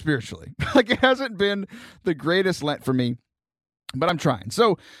chubby spiritually. Like, it hasn't been the greatest Lent for me, but I'm trying.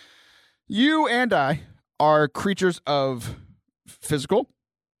 So you and I are creatures of physical.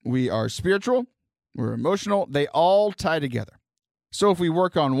 We are spiritual. We're emotional. They all tie together. So if we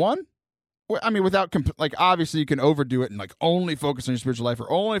work on one, I mean, without, obviously you can overdo it and only focus on your spiritual life or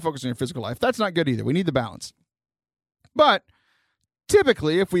only focus on your physical life. That's not good either. We need the balance. But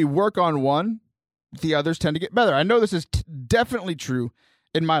typically, if we work on one, the others tend to get better. I know this is definitely true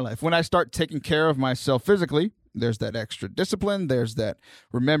in my life. When I start taking care of myself physically, there's that extra discipline. There's that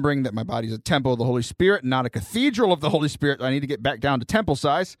remembering that my body's a temple of the Holy Spirit, not a cathedral of the Holy Spirit. I need to get back down to temple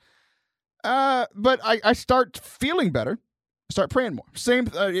size. But I start feeling better. I start praying more. Same,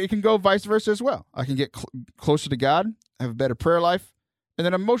 it can go vice versa as well. I can get closer to God, have a better prayer life, and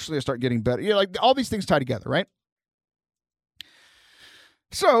then emotionally I start getting better. All these things tie together, right?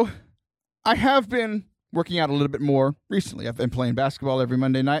 So I have been working out a little bit more recently. I've been playing basketball every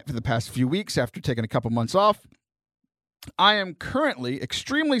Monday night for the past few weeks after taking a couple months off. I am currently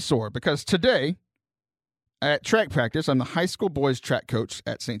extremely sore because today at track practice, I'm the high school boys track coach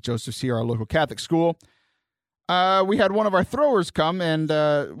at St. Joseph's here, our local Catholic school. We had one of our throwers come, and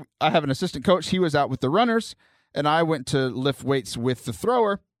I have an assistant coach. He was out with the runners, and I went to lift weights with the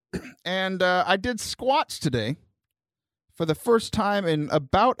thrower. And I did squats today for the first time in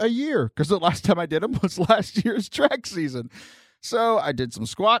about a year, because the last time I did them was last year's track season. So I did some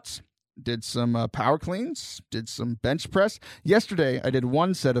squats, did some power cleans, did some bench press. Yesterday, I did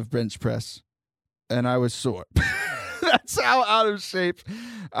one set of bench press, and I was sore. That's how out of shape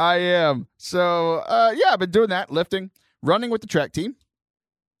I am. So, I've been doing that, lifting, running with the track team.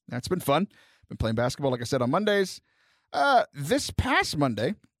 That's been fun. Been playing basketball, like I said, on Mondays. This past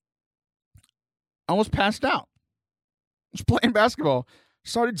Monday, I almost passed out. I was playing basketball,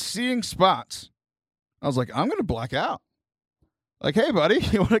 started seeing spots. I was like, I'm going to black out. Like, hey, buddy,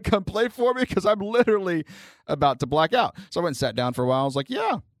 you want to come play for me? Because I'm literally about to black out. So I went and sat down for a while. I was like,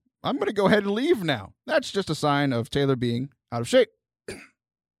 yeah, I'm going to go ahead and leave now. That's just a sign of Taylor being out of shape.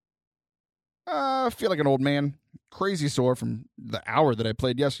 I feel like an old man, crazy sore from the hour that I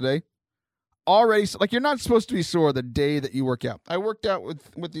played yesterday. Already, you're not supposed to be sore the day that you work out. I worked out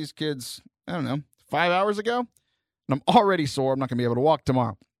with these kids, I don't know, 5 hours ago, and I'm already sore. I'm not going to be able to walk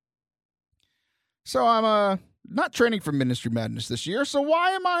tomorrow. So I'm not training for Ministry Madness this year. So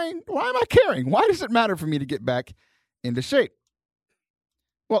why am I caring? Why does it matter for me to get back into shape?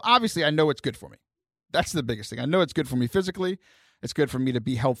 Well, obviously, I know it's good for me. That's the biggest thing. I know it's good for me physically. It's good for me to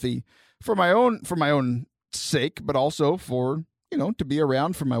be healthy for my own sake, but also for, to be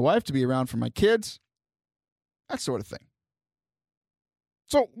around for my wife, to be around for my kids, that sort of thing.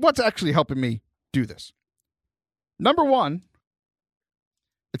 So what's actually helping me do this? Number one,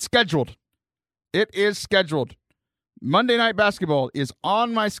 it's scheduled. It is scheduled. Monday night basketball is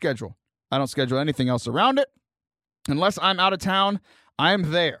on my schedule. I don't schedule anything else around it. Unless I'm out of town, I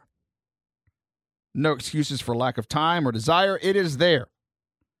am there. No excuses for lack of time or desire. It is there.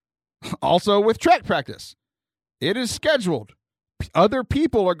 Also with track practice, it is scheduled. Other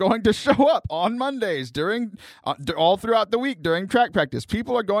people are going to show up on Mondays during all throughout the week during track practice.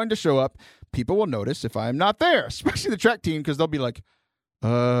 People are going to show up. People will notice if I'm not there, especially the track team, because they'll be like,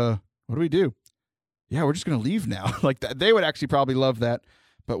 what do we do? Yeah, we're just going to leave now. Like that. They would actually probably love that,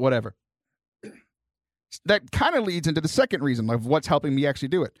 but whatever. That kind of leads into the second reason of what's helping me actually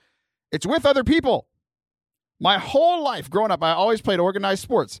do it. It's with other people. My whole life growing up, I always played organized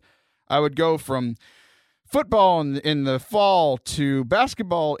sports. I would go from football in the fall to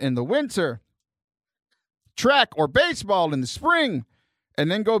basketball in the winter, track or baseball in the spring, and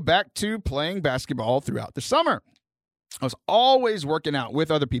then go back to playing basketball throughout the summer. I was always working out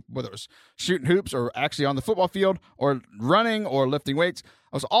with other people, whether it was shooting hoops or actually on the football field or running or lifting weights.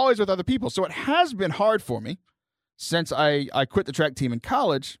 I was always with other people. So it has been hard for me since I quit the track team in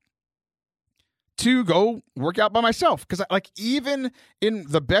college to go work out by myself. Because even in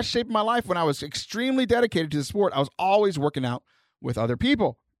the best shape of my life, when I was extremely dedicated to the sport, I was always working out with other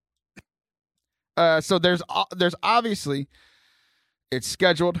people. So there's obviously, it's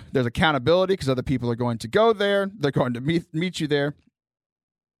scheduled. There's accountability because other people are going to go there. They're going to meet you there.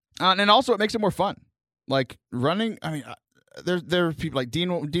 And also it makes it more fun. Like running, there are people like Dean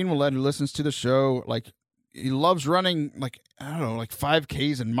Willett who listens to the show. Like he loves running, like, I don't know, like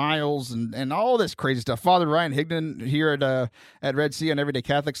 5Ks and miles and all this crazy stuff. Father Ryan Higdon here at Red Sea on Everyday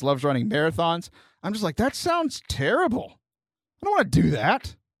Catholics loves running marathons. I'm just like, that sounds terrible. I don't want to do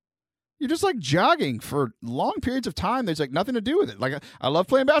that. You're just like jogging for long periods of time. There's like nothing to do with it. Like, I love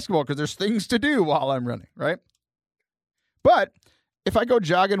playing basketball because there's things to do while I'm running, right? But if I go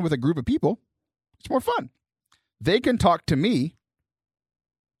jogging with a group of people, it's more fun. They can talk to me.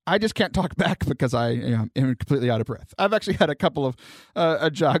 I just can't talk back because I am completely out of breath. I've actually had a couple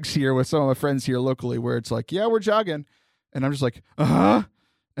of jogs here with some of my friends here locally where it's like, yeah, we're jogging. And I'm just like, uh-huh.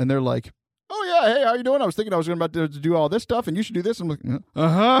 And they're like, oh, yeah, hey, how you doing? I was thinking I was about to do all this stuff, and you should do this. I'm like,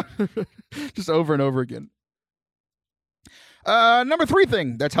 uh-huh. Just over and over again. Number 3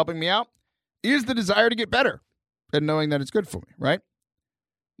 thing that's helping me out is the desire to get better and knowing that it's good for me, right?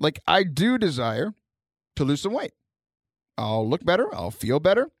 Like, I do desire to lose some weight. I'll look better, I'll feel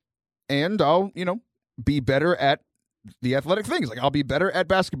better, and I'll, be better at the athletic things. Like, I'll be better at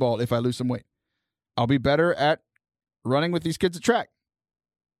basketball if I lose some weight. I'll be better at running with these kids at track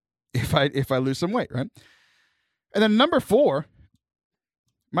if I lose some weight, right? And then number 4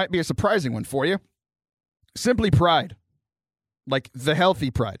 might be a surprising one for you. Simply pride. Like the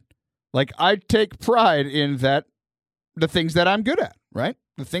healthy pride. Like, I take pride in that, the things that I'm good at, right?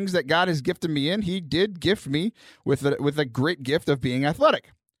 The things that God has gifted me in, he did gift me with a great gift of being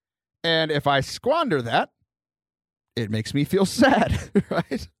athletic. And if I squander that, it makes me feel sad,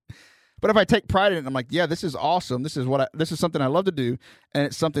 right? But if I take pride in it, I'm like, yeah, this is awesome. This is something I love to do, and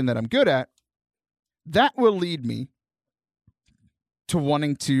it's something that I'm good at. That will lead me to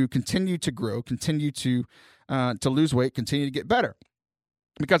wanting to continue to grow, continue to lose weight, continue to get better.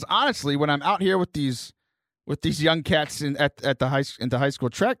 Because honestly, when I'm out here with these young cats at the high school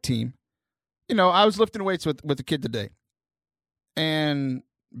track team, I was lifting weights with a kid today. And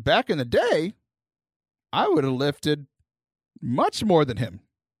back in the day, I would have lifted much more than him.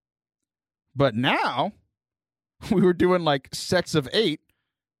 But now, we were doing like sets of 8,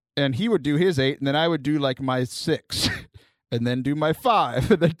 and he would do his 8, and then I would do like my 6, and then do my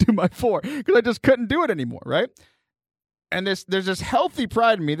 5, and then do my 4, because I just couldn't do it anymore, right? And there's this healthy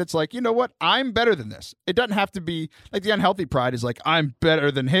pride in me that's like, you know what? I'm better than this. It doesn't have to be like the unhealthy pride is like, I'm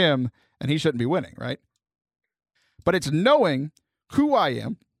better than him and he shouldn't be winning, right? But it's knowing who I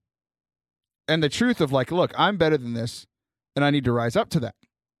am and the truth of like, look, I'm better than this and I need to rise up to that.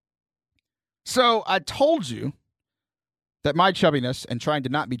 So I told you that my chubbiness and trying to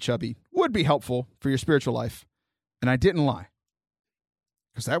not be chubby would be helpful for your spiritual life. And I didn't lie,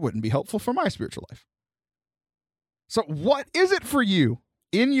 because that wouldn't be helpful for my spiritual life. So what is it for you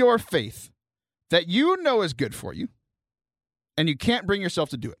in your faith that you know is good for you and you can't bring yourself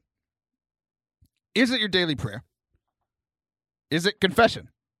to do it? Is it your daily prayer? Is it confession?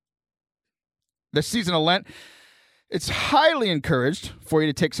 This season of Lent, it's highly encouraged for you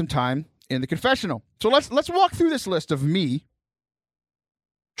to take some time in the confessional. So let's walk through this list of me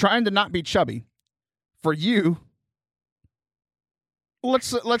trying to not be chubby for you.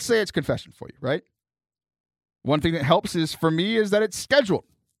 Let's say it's confession for you, right? One thing that helps is that it's scheduled.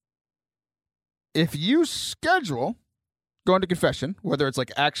 If you schedule going to confession, whether it's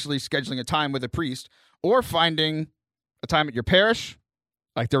like actually scheduling a time with a priest or finding a time at your parish,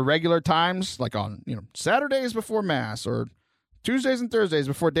 like their regular times, like on, Saturdays before Mass or Tuesdays and Thursdays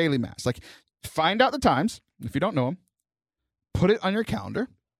before daily Mass, like find out the times. If you don't know them, put it on your calendar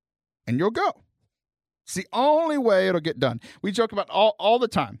and you'll go. It's the only way it'll get done. We joke about all the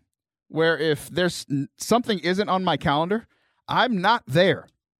time where if there's something isn't on my calendar, I'm not there.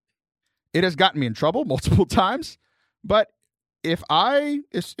 It has gotten me in trouble multiple times. But if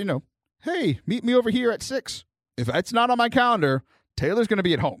hey, meet me over here at 6. If it's not on my calendar, Taylor's going to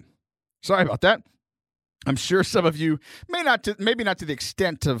be at home. Sorry about that. I'm sure some of you maybe not to the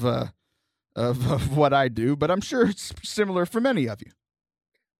extent of what I do, but I'm sure it's similar for many of you.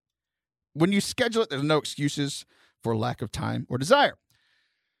 When you schedule it, there's no excuses for lack of time or desire.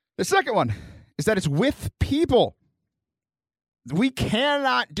 The second one is that it's with people. We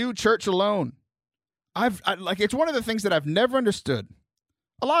cannot do church alone. It's one of the things that I've never understood.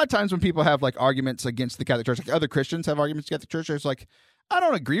 A lot of times when people have like arguments against the Catholic Church, like other Christians have arguments against the Catholic Church, it's like, I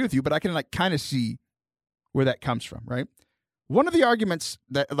don't agree with you, but I can like kind of see where that comes from, right? One of the arguments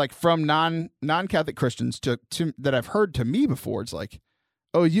that like from non-Catholic Christians to that I've heard to me before, it's like,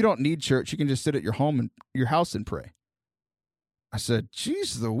 oh, you don't need church. You can just sit at your home and your house and pray. I said,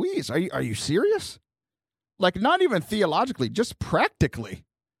 geez Louise, are you serious? Like not even theologically, just practically.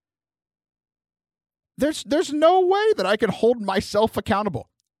 There's no way that I could hold myself accountable.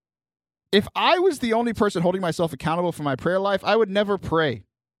 If I was the only person holding myself accountable for my prayer life, I would never pray.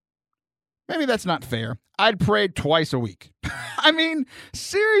 Maybe that's not fair. I'd pray twice a week. I mean,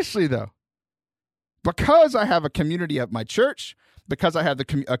 seriously, though. Because I have a community at my church, because I have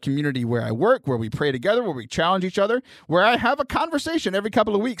a community where I work, where we pray together, where we challenge each other, where I have a conversation every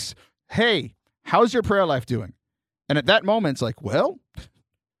couple of weeks. Hey, how's your prayer life doing? And at that moment, it's like, well,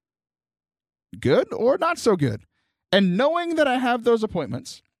 good or not so good. And knowing that I have those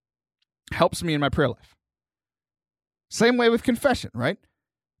appointments helps me in my prayer life. Same way with confession, right?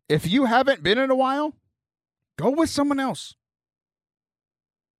 If you haven't been in a while, go with someone else.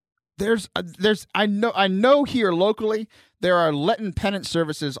 I know here locally, there are Lenten penance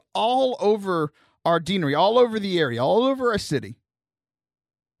services all over our deanery, all over the area, all over our city,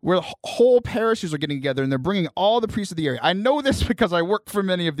 where whole parishes are getting together and they're bringing all the priests of the area. I know this because I work for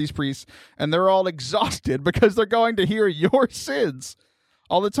many of these priests, and they're all exhausted because they're going to hear your sins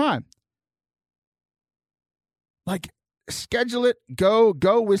all the time. Like, schedule it,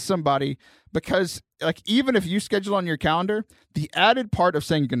 go with somebody, because like even if you schedule on your calendar, the added part of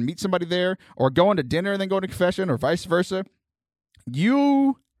saying you're going to meet somebody there or going to dinner and then going to confession or vice versa,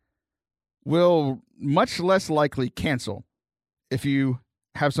 you will much less likely cancel if you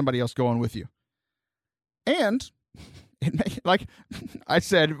have somebody else going with you. And like I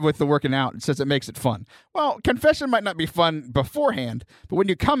said with the working out, it says it makes it fun. Well, confession might not be fun beforehand, but when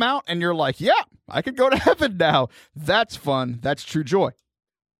you come out and you're like, yeah, I could go to heaven now, that's fun. That's true joy.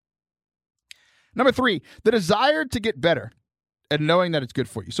 Number 3, the desire to get better and knowing that it's good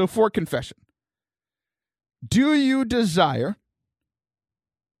for you. So for confession, do you desire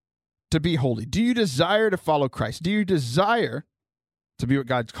to be holy? Do you desire to follow Christ? Do you desire to be what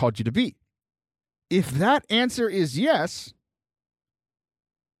God's called you to be? If that answer is yes,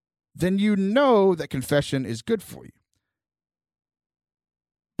 then you know that confession is good for you.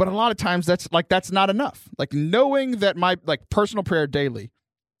 But a lot of times that's not enough. Like knowing that my personal prayer daily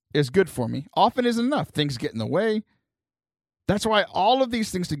is good for me often isn't enough. Things get in the way. That's why all of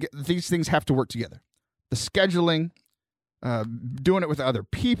these things have to work together. The scheduling, doing it with other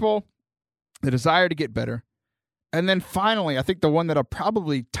people, the desire to get better. And then finally, I think the one that'll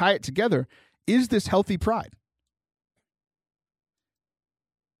probably tie it together is this healthy pride.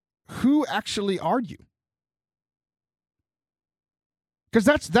 Who actually are you?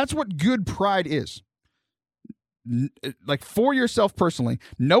 Because that's what good pride is. Like for yourself personally,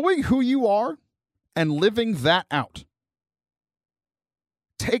 knowing who you are and living that out.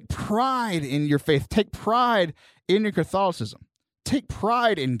 Take pride in your faith. Take pride in your Catholicism. Take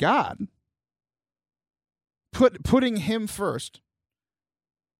pride in God. Putting Him first.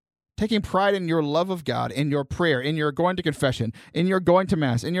 Taking pride in your love of God, in your prayer, in your going to confession, in your going to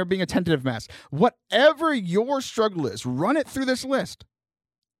Mass, in your being attentive to Mass. Whatever your struggle is, run it through this list.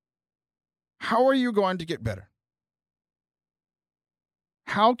 How are you going to get better?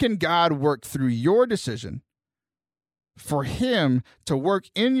 How can God work through your decision for Him to work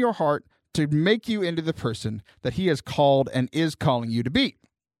in your heart to make you into the person that He has called and is calling you to be?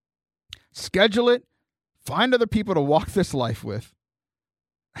 Schedule it. Find other people to walk this life with.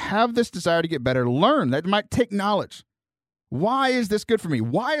 Have this desire to get better. Learn. That might take knowledge. Why is this good for me?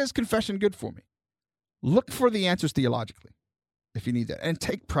 Why is confession good for me? Look for the answers theologically if you need that. And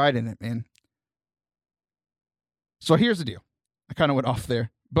take pride in it, man. So here's the deal. I kind of went off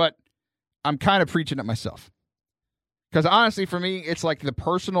there, but I'm kind of preaching it myself. Because honestly, for me, it's like the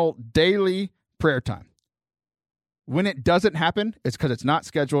personal daily prayer time. When it doesn't happen, it's because it's not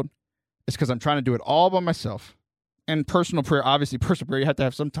scheduled. It's because I'm trying to do it all by myself. And personal prayer, obviously, personal prayer, you have to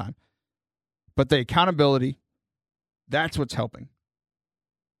have some time. But the accountability, that's what's helping.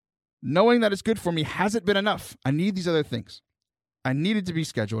 Knowing that it's good for me hasn't been enough. I need these other things. I need it to be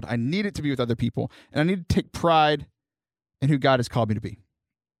scheduled. I need it to be with other people. And I need to take pride in who God has called me to be.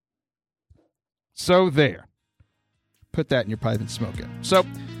 So there. Put that in your pipe and smoke it. So,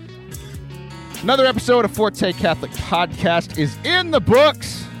 another episode of Forte Catholic Podcast is in the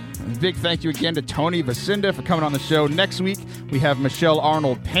books. A big thank you again to Tony Vasinda for coming on the show. Next week, we have Michelle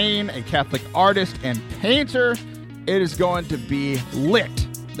Arnold Payne, a Catholic artist and painter. It is going to be lit.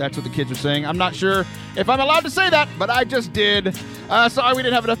 That's what the kids are saying. I'm not sure if I'm allowed to say that, but I just did. Sorry we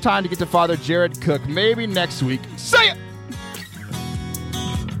didn't have enough time to get to Father Jared Cook. Maybe next week. See ya!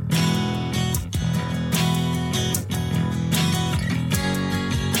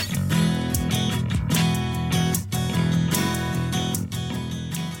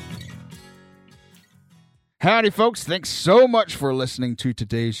 Howdy, folks. Thanks so much for listening to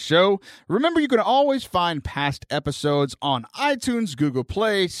today's show. Remember, you can always find past episodes on iTunes, Google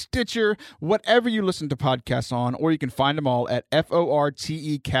Play, Stitcher, whatever you listen to podcasts on, or you can find them all at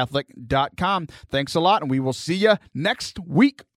fortecatholic.com. Thanks a lot, and we will see you next week.